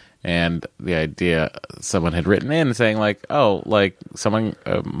showers. And the idea, someone had written in saying like, oh, like someone,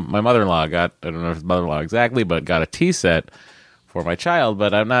 my mother-in-law got, I don't know if it's mother-in-law exactly, but got a tea set for my child,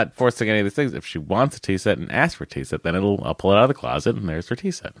 but I'm not forcing any of these things. If she wants a tea set and asks for a tea set, then I'll pull it out of the closet and there's her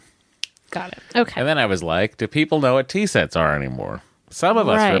tea set. Got it. Okay. And then I was like, do people know what tea sets are anymore? Some of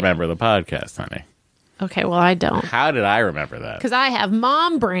us remember the podcast, honey. Okay, well, I don't. How did I remember that? Because I have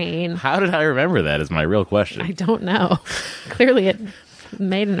mom brain. How did I remember that is my real question. I don't know. Clearly it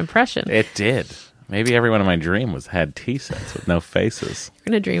made an impression. It did. Maybe everyone in my dream had tea sets with no faces.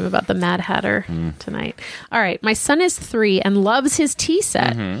 You're going to dream about the Mad Hatter tonight. All right. My son is 3 and loves his tea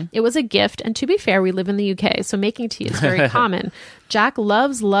set. Mm-hmm. It was a gift. And to be fair, we live in the UK, so making tea is very common. Jack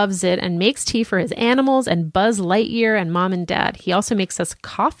loves it and makes tea for his animals and Buzz Lightyear and mom and dad. He also makes us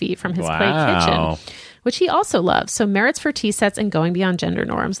coffee from his clay kitchen, which he also loves. So merits for tea sets and going beyond gender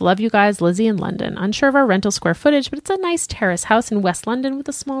norms. Love you guys, Lizzie in London. Unsure of our rental square footage, but it's a nice terrace house in West London with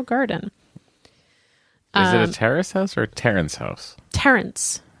a small garden. Is it a terrace house or a Terrace house?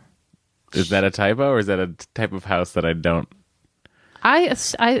 Terrace. Is that a typo or is that a type of house that I don't... I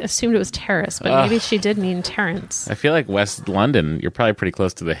assumed it was terrace, but maybe she did mean Terrence. I feel like West London, you're probably pretty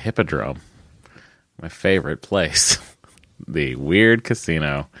close to the Hippodrome. My favorite place. The weird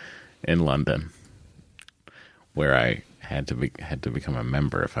casino in London. Where I had to become a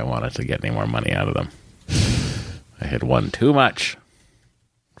member if I wanted to get any more money out of them. I had won too much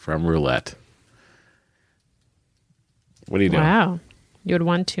from roulette. What are you doing? Wow. You had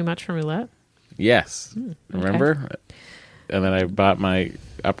won too much from roulette? Yes. okay. Remember? And then I bought my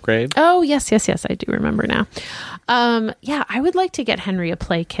upgrade. Oh, yes. I do remember now. Yeah, I would like to get Henry a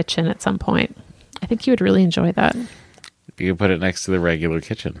play kitchen at some point. I think he would really enjoy that. You can put it next to the regular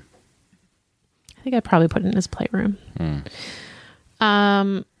kitchen. I think I'd probably put it in his playroom.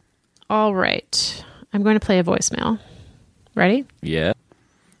 All right. I'm going to play a voicemail. Ready? Yeah.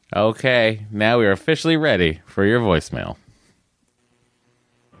 Okay. Now we are officially ready for your voicemail.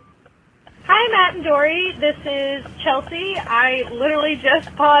 Hi, Matt and Dory. This is Chelsea. I literally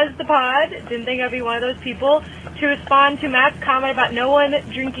just paused the pod. Didn't think I'd be one of those people to respond to Matt's comment about no one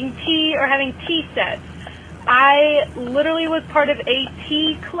drinking tea or having tea sets. I literally was part of a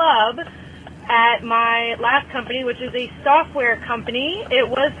tea club at my last company, which is a software company. It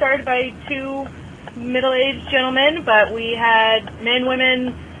was started by two middle-aged gentlemen, but we had men,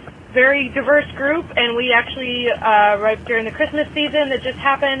 women, very diverse group, and we actually, right during the Christmas season that just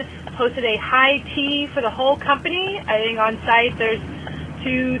happened, hosted a high tea for the whole company. I think on site there's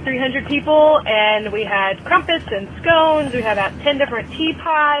 200-300 people, and we had crumpets and scones. We had about 10 different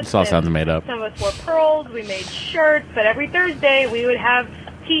teapots. This all sounds made up. Some of us wore pearls. We made shirts, but every Thursday we would have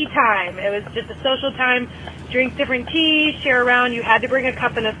tea time. It was just a social time. Drink different teas, share around. You had to bring a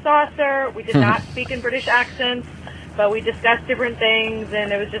cup and a saucer. We did not speak in British accents, but we discussed different things,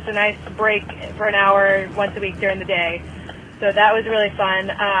 and it was just a nice break for an hour once a week during the day. So that was really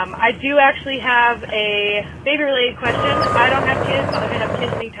fun. I do actually have a baby-related question. I don't have kids. I'm going to have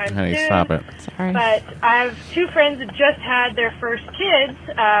kids anytime Honey, soon. stop it. Sorry. But I have two friends that just had their first kids,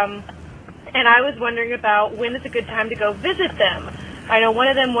 and I was wondering about when is a good time to go visit them. I know one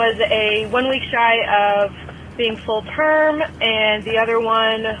of them was 1 week shy of being full term, and the other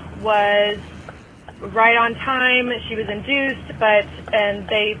one was right on time. She was induced, and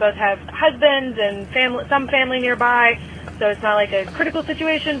they both have husbands and some family nearby, so it's not like a critical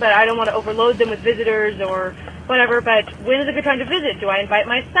situation, but I don't want to overload them with visitors or whatever. But when is a good time to visit? Do I invite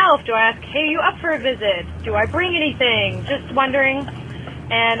myself? Do I ask, hey, you up for a visit? Do I bring anything? Just wondering.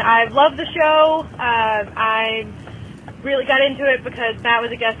 And I've loved the show. I really got into it because Matt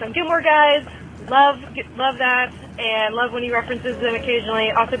was a guest on Gilmore Guys. Love that, and love when he references them occasionally.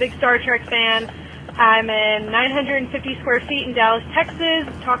 Also a big Star Trek fan. I'm in 950 square feet in Dallas, Texas.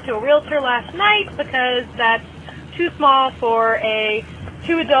 Talked to a realtor last night because that's too small for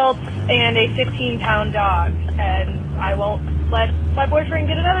two adults and a 15-pound dog. And I won't let my boyfriend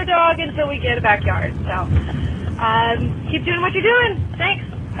get another dog until we get a backyard. So keep doing what you're doing. Thanks.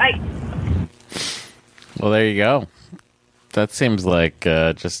 Bye. Well, there you go. That seems like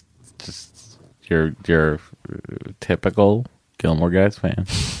just your typical Gilmore Guys fan.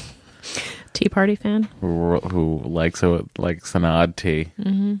 Tea Party fan? Who likes an odd tea.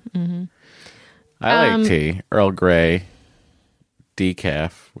 I like tea. Earl Grey,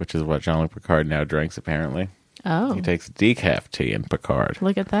 decaf, which is what Jean-Luc Picard now drinks, apparently. Oh. He takes decaf tea in Picard.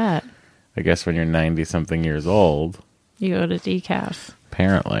 Look at that. I guess when you're 90-something years old. You go to decaf.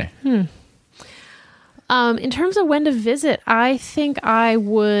 Apparently. In terms of when to visit, I think I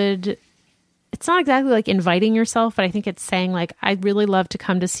would... It's not exactly like inviting yourself, but I think it's saying like, I'd really love to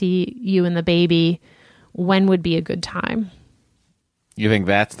come to see you and the baby. When would be a good time? You think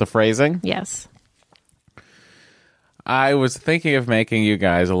that's the phrasing? Yes. I was thinking of making you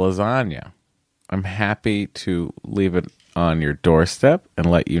guys a lasagna. I'm happy to leave it on your doorstep and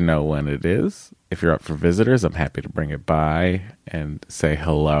let you know when it is. If you're up for visitors, I'm happy to bring it by and say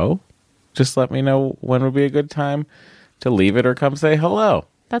hello. Just let me know when would be a good time to leave it or come say hello.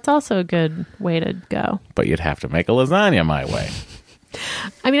 That's also a good way to go. But you'd have to make a lasagna my way.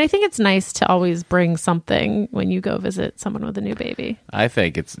 I mean, I think it's nice to always bring something when you go visit someone with a new baby. I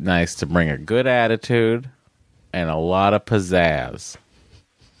think it's nice to bring a good attitude and a lot of pizzazz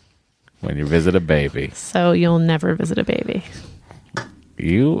when you visit a baby. So you'll never visit a baby.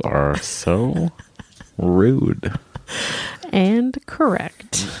 You are so rude. And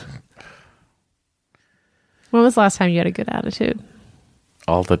correct. When was the last time you had a good attitude?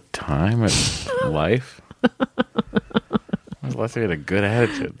 All the time in life? When was the last time you had a good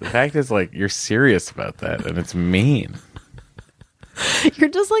attitude? The fact is, like, you're serious about that, and it's mean. You're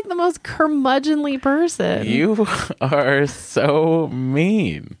just like the most curmudgeonly person. You are so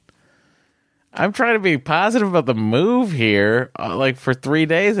mean. I'm trying to be positive about the move here, like, for 3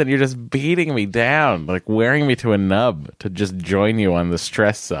 days, and you're just beating me down, like, wearing me to a nub to just join you on the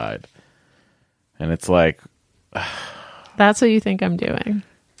stress side. And it's like... That's what you think I'm doing.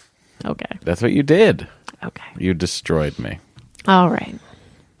 Okay. That's what you did. Okay. You destroyed me. All right.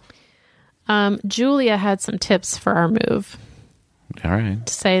 Julia had some tips for our move. All right.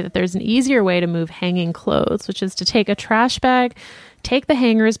 To say that there's an easier way to move hanging clothes, which is to take a trash bag, take the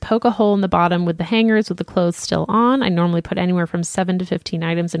hangers, poke a hole in the bottom with the hangers with the clothes still on. I normally put anywhere from 7 to 15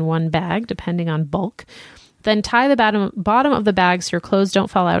 items in one bag, depending on bulk. Then tie the bottom of the bag so your clothes don't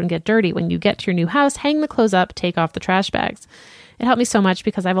fall out and get dirty. When you get to your new house, hang the clothes up, take off the trash bags. It helped me so much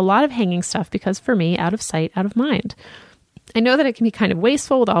because I have a lot of hanging stuff because for me, out of sight, out of mind. I know that it can be kind of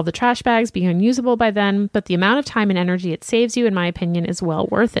wasteful with all the trash bags being unusable by then, but the amount of time and energy it saves you, in my opinion, is well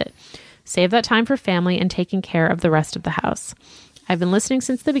worth it. Save that time for family and taking care of the rest of the house. I've been listening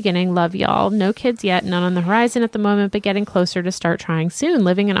since the beginning. Love y'all. No kids yet, none on the horizon at the moment, but getting closer to start trying soon.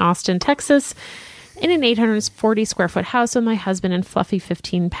 Living in Austin, Texas, in an 840 square foot house with my husband and fluffy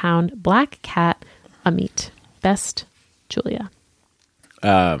 15-pound black cat, Amit. Best, Julia.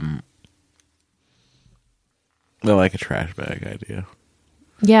 I like a trash bag idea.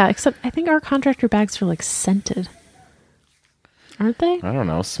 Yeah, except I think our contractor bags are like scented. Aren't they? I don't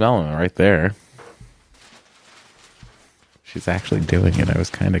know. Smelling it right there. She's actually doing it. I was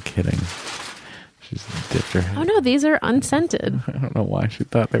kind of kidding. She's dipped her head. Oh no, these are unscented. I don't know why she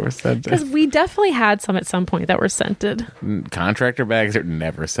thought they were scented. Because we definitely had some at some point that were scented. Contractor bags are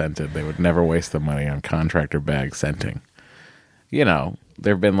never scented. They would never waste the money on contractor bag scenting. You know,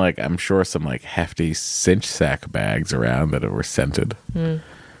 there have been like, I'm sure some like hefty cinch sack bags around that were scented. All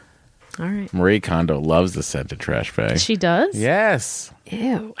right. Marie Kondo loves the scented trash bag. She does? Yes.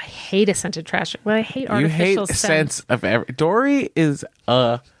 Ew, I hate a scented trash. Well, I hate You artificial hate scents. sense of every. Dory is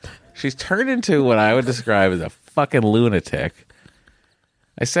she's turned into what I would describe as a fucking lunatic.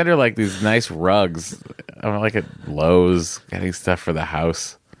 I sent her like these nice rugs. I'm like at Lowe's getting stuff for the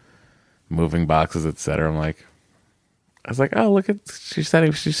house, moving boxes, etc. I'm like, I was like, oh, look at she's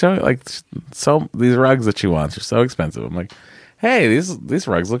showing like so these rugs that she wants are so expensive. I'm like, hey, these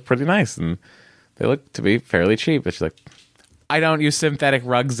rugs look pretty nice and they look to be fairly cheap. And she's like, I don't use synthetic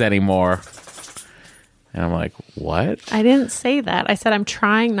rugs anymore. And I'm like, what? I didn't say that. I said I'm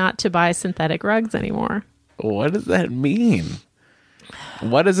trying not to buy synthetic rugs anymore. What does that mean?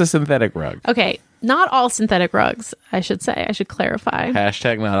 What is a synthetic rug? Okay, not all synthetic rugs, I should say. I should clarify.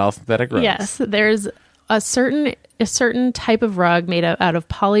 Hashtag not all synthetic rugs. Yes, there's a certain type of rug made out of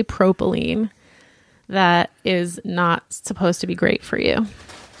polypropylene that is not supposed to be great for you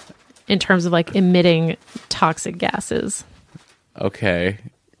in terms of like emitting toxic gases. Okay,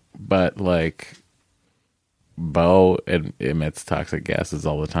 but like Bo emits toxic gases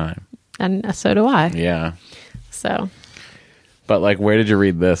all the time. And so do I. Yeah. So, but like, where did you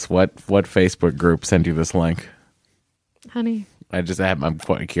read this? What Facebook group sent you this link? honey, I'm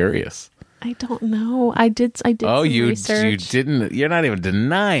quite curious. I don't know. I did Oh, some you research. didn't. You're not even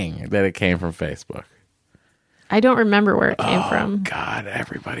denying that it came from Facebook. I don't remember where it came from. God,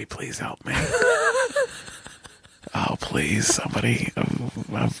 everybody, please help me. Oh, please, somebody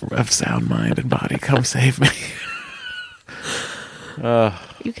of sound mind and body, come save me.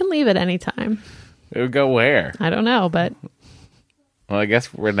 You can leave at any time. It would go where? I don't know, but Well, I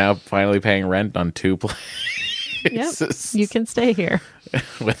guess we're now finally paying rent on 2 places. yep, you can stay here.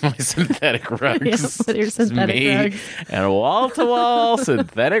 With my synthetic rugs. Yep, with your synthetic Me rugs. And wall-to-wall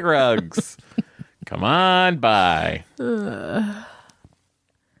synthetic rugs. Come on by. All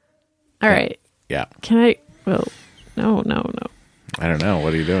right. Yeah. Can I? Well, no. I don't know.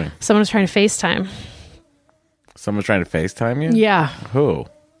 What are you doing? Someone was trying to FaceTime. Someone's trying to FaceTime you? Yeah. Who?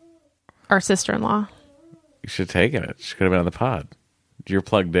 Our sister-in-law. You should have taken it. She could have been on the pod. You're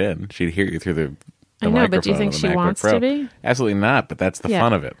plugged in. She'd hear you through the I know, but do you microphone think of she the MacBook wants Pro. to be? Absolutely not, but that's the Yeah.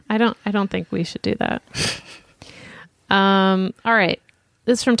 fun of it. I don't think we should do that. All right.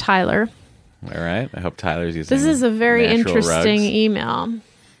 This is from Tyler. All right. I hope Tyler's using This is a very natural interesting rugs. email.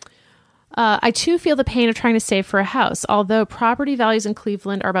 I too feel the pain of trying to save for a house. Although property values in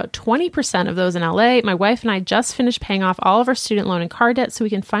Cleveland are about 20% of those in LA, my wife and I just finished paying off all of our student loan and car debt so we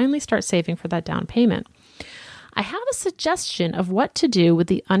can finally start saving for that down payment. I have a suggestion of what to do with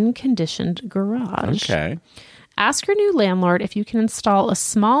the unconditioned garage. Okay. Ask your new landlord if you can install a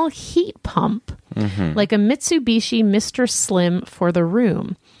small heat pump, like a Mitsubishi Mr. Slim for the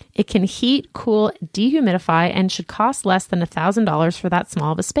room. It can heat, cool, dehumidify, and should cost less than $1,000 for that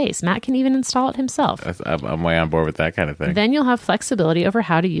small of a space. Matt can even install it himself. I'm way on board with that kind of thing. Then you'll have flexibility over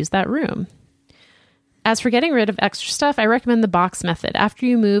how to use that room. As for getting rid of extra stuff, I recommend the box method. After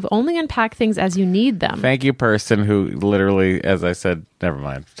you move, only unpack things as you need them. Thank you, person who literally, as I said, never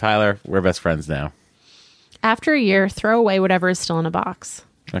mind. Tyler, we're best friends now. After a year, throw away whatever is still in a box.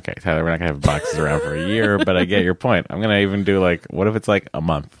 Okay, Tyler, we're not going to have boxes around for a year, but I get your point. I'm going to even do like, what if it's like a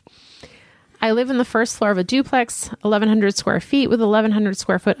month? I live in the first floor of a duplex, 1,100 square feet with 1,100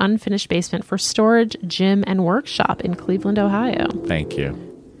 square foot unfinished basement for storage, gym, and workshop in Cleveland, Ohio. Thank you.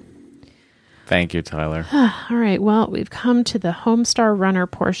 Thank you, Tyler. All right. Well, we've come to the Homestar Runner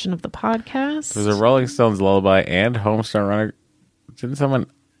portion of the podcast. There's a Rolling Stones lullaby and Homestar Runner. Didn't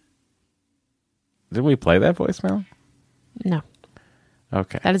we play that voicemail? No.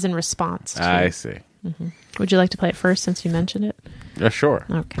 Okay. That is in response to... I see. Mm-hmm. Would you like to play it first since you mentioned it? Sure.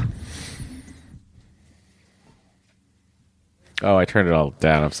 Okay. Oh, I turned it all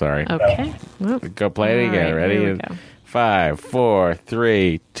down. I'm sorry. Okay. Well, Go play it again. right, Ready? here we go. 5, 4,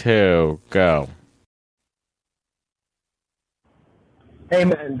 3, 2, go. Hey,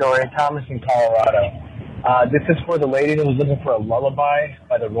 Matt and Dory, Thomas in Colorado. This is for the lady who was looking for a lullaby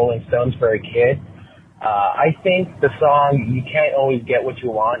by the Rolling Stones for a kid. I think the song "You Can't Always Get What You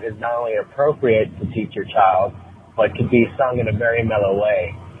Want" is not only appropriate to teach your child, but could be sung in a very mellow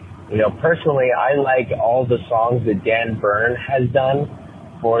way. You know, personally, I like all the songs that Dan Byrne has done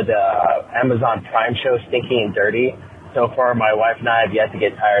for the Amazon Prime show "Stinky and Dirty." So far, my wife and I have yet to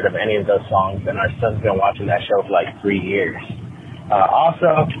get tired of any of those songs, and our son's been watching that show for like 3 years.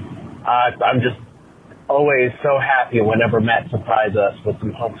 I'm just always so happy whenever Matt surprises us with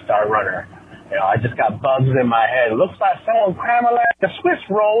some Homestar Runner. You know, I just got bugs in my head. Looks like someone crammed like a Swiss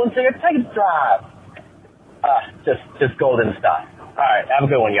roll into a take drive. Just golden stuff. All right, have a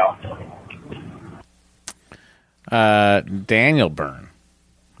good one, y'all. Daniel Byrne,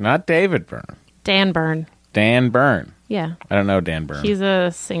 not David Byrne. Dan Byrne. Dan Byrne. Yeah. I don't know Dan Byrne. He's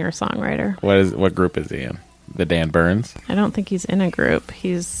a singer-songwriter. What group is he in? The Dan Burns? I don't think he's in a group.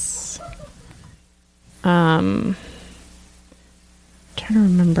 He's trying to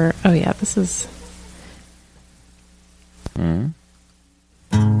remember. Oh yeah, this is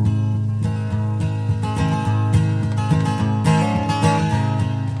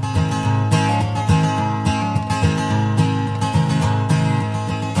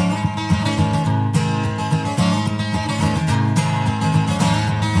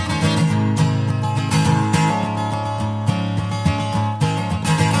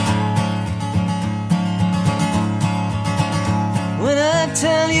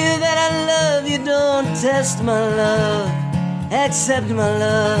Tell you that I love you, don't test my love, accept my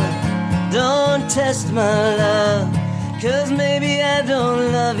love, don't test my love, 'cause maybe I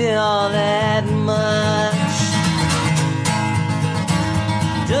don't love you all that much.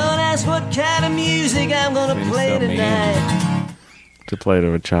 Don't ask what kind of music I'm gonna Seems play so mean. tonight. To play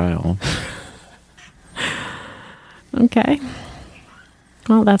to a child. okay.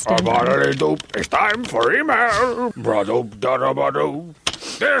 Well, that's Dan Byrne. It's time for email.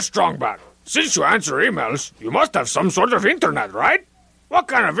 Dear Strongbat, since you answer emails, you must have some sort of internet, right? What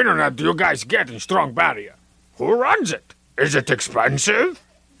kind of internet do you guys get in Strongbatia? Who runs it? Is it expensive?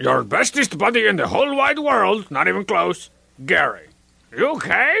 Your bestest buddy in the whole wide world, not even close, Gary. You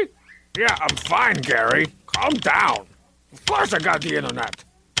okay? Yeah, I'm fine, Gary. Calm down. Of course I got the internet.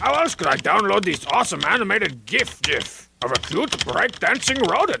 How else could I download this awesome animated GIF of a cute breakdancing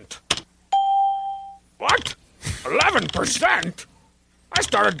rodent? What? 11%? I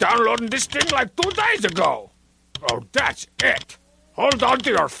started downloading this thing like 2 days ago. Oh, that's it. Hold on to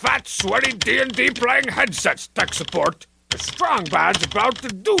your fat, sweaty D&D playing headsets, tech support. The Strong Bad's about to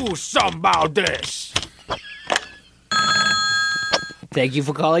do some about this. Thank you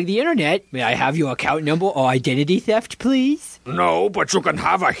for calling the internet. May I have your account number or identity theft, please? No, but you can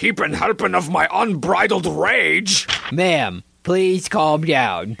have a heaping helping of my unbridled rage. Ma'am, please calm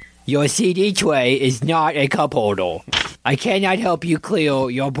down. Your CD tray is not a cup holder. I cannot help you clear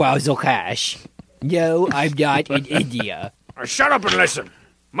your browser cache. No, I'm not in India. Shut up and listen.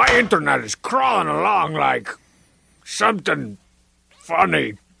 My internet is crawling along like something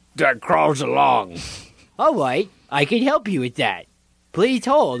funny that crawls along. All right, I can help you with that. Please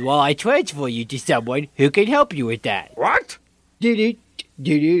hold while I transfer you to someone who can help you with that. What? It's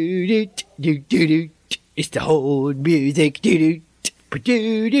the hold music.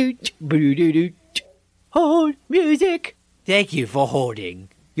 Hold music. Thank you for holding.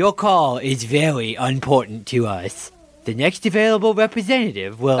 Your call is very important to us. The next available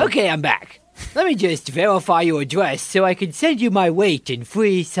representative will... Okay, I'm back. Let me just verify your address so I can send you my weight and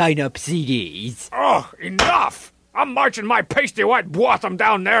free sign-up CDs. Oh, enough! I'm marching my pasty white bottom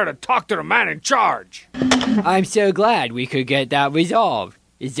down there to talk to the man in charge. I'm so glad we could get that resolved.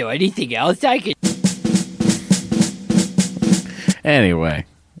 Is there anything else I can... Anyway.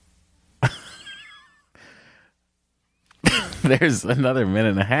 There's another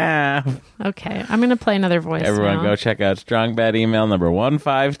minute and a half. Okay, I'm going to play another voice. Everyone go check out Strong Bad email number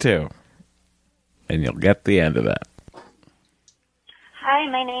 152. And you'll get the end of that. Hi,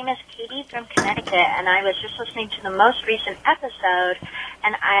 my name is Katie from Connecticut, and I was just listening to the most recent episode,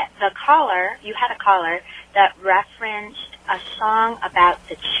 and you had a caller that referenced a song about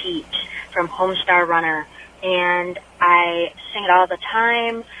the cheat from Homestar Runner, and I sing it all the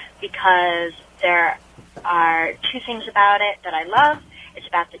time because there are two things about it that I love. It's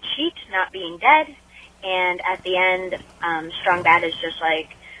about the cheat not being dead, and at the end, Strong Bad is just like,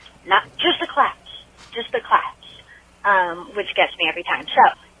 not just the claps, which gets me every time. So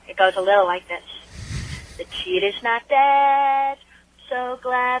it goes a little like this. The cheat is not dead. So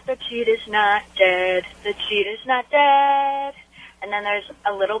glad the cheat is not dead. The cheat is not dead. And then there's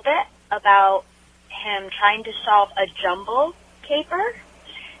a little bit about him trying to solve a jumble caper.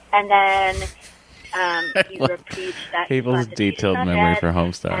 And then he repeats that. People's detailed memory for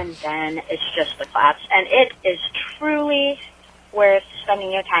Homestar. And then it's just the claps. And it is truly worth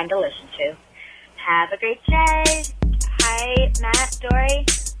spending your time to listen to. Have a great day. Hi, Matt, Dory,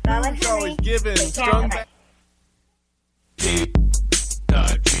 Bo, and Henry. Always giving strong back. Cheat,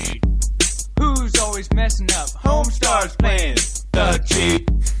 the cheat. Who's always messing up? Homestar's playing the cheat,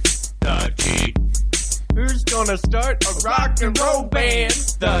 the cheat. Who's gonna start a rock and roll band?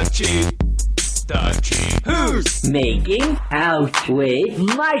 The cheat, the cheat. Who's making house with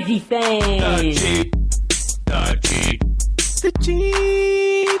Marzipan? the cheat, the cheat?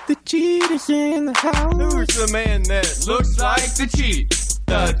 The cheat is in the house. Who's the man that Looks like the cheat,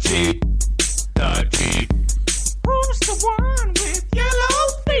 the cheat, the cheat. Who's the one with yellow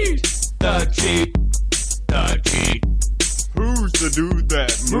feet? The cheat, the cheat. Who's the dude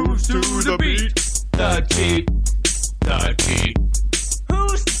that moves to the beat? The cheat, the cheat.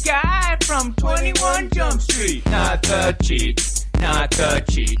 Who's the guy from 21 Jump Street? Not the cheat, not the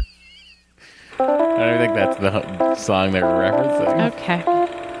cheat. I don't think that's the song they were referencing. Okay.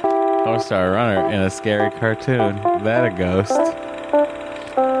 Homestar Runner in a scary cartoon. That a ghost.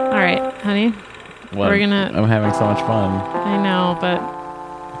 All right, honey. Well, We're gonna. I'm having so much fun. I know, but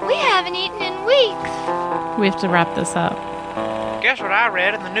We haven't eaten in weeks. we have to wrap this up. Guess what I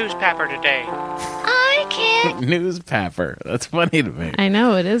read in the newspaper today? I can't. Newspaper. That's funny to me. I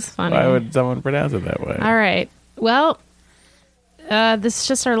know, it is funny. Why would someone pronounce it that way? All right. Well, this is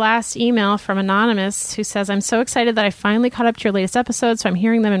just our last email from Anonymous, who says, I'm so excited that I finally caught up to your latest episode, so I'm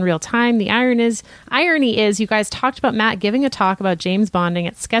hearing them in real time. The irony is you guys talked about Matt giving a talk about James bonding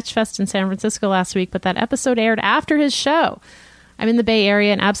at Sketchfest in San Francisco last week, but that episode aired after his show. I'm in the Bay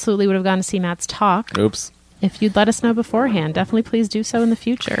Area and absolutely would have gone to see Matt's talk. Oops. If you'd let us know beforehand, definitely please do so in the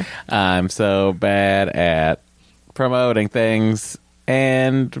future. I'm so bad at promoting things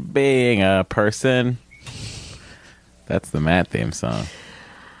and being a person. That's the Matt theme song.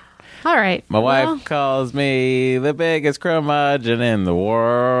 All right. My wife calls me the biggest curmudgeon in the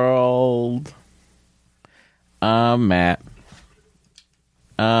world. I'm Matt.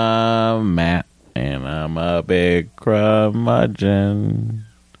 And I'm a big curmudgeon.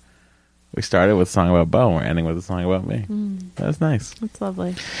 We started with a song about Bo, and we're ending with a song about me. That's nice. That's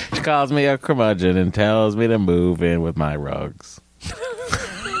lovely. She calls me a curmudgeon and tells me to move in with my rugs.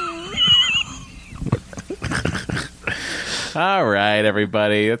 All right,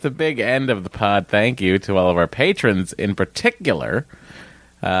 everybody. That's a big end of the pod. Thank you to all of our patrons in particular.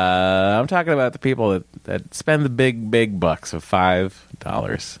 I'm talking about the people that spend the big bucks of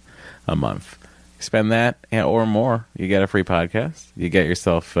 $5 a month. You spend that or more, you get a free podcast. You get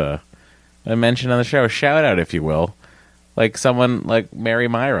yourself a mention on the show, a shout out, if you will. Like someone like Mary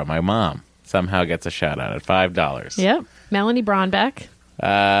Myra, my mom, somehow gets a shout out at $5. Yep. Melanie Braunbeck.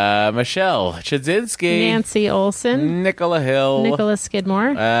 Michelle Chudzinski, Nancy Olson, Nicola Hill, Nicholas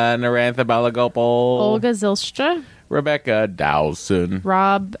Skidmore, Narantha Balagopal, Olga Zilstra, Rebecca Dowson,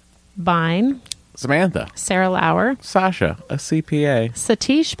 Rob Bine, Samantha, Sarah Lauer, Sasha, a CPA,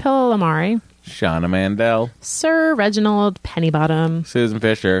 Satish Pillalamari, Shauna Mandel, Sir Reginald Pennybottom, Susan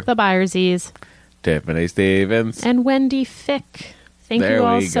Fisher, The Byersies, Tiffany Stevens, and Wendy Fick. Thank you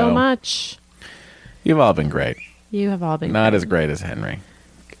all so much. You've all been great. You have all been not great. as great as Henry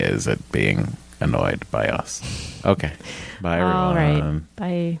is at being annoyed by us. Okay. Bye, everyone. All right.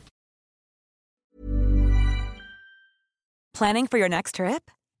 Bye. Planning for your next trip?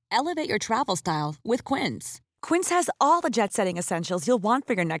 Elevate your travel style with Quince. Quince has all the jet-setting essentials you'll want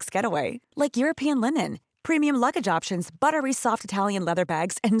for your next getaway, like European linen, premium luggage options, buttery soft Italian leather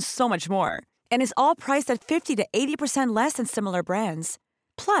bags, and so much more. And is all priced at 50 to 80% less than similar brands.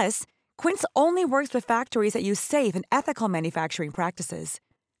 Plus, Quince only works with factories that use safe and ethical manufacturing practices.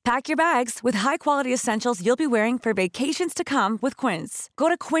 Pack your bags with high-quality essentials you'll be wearing for vacations to come with Quince. Go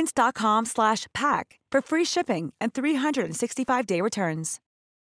to quince.com/pack for free shipping and 365-day returns.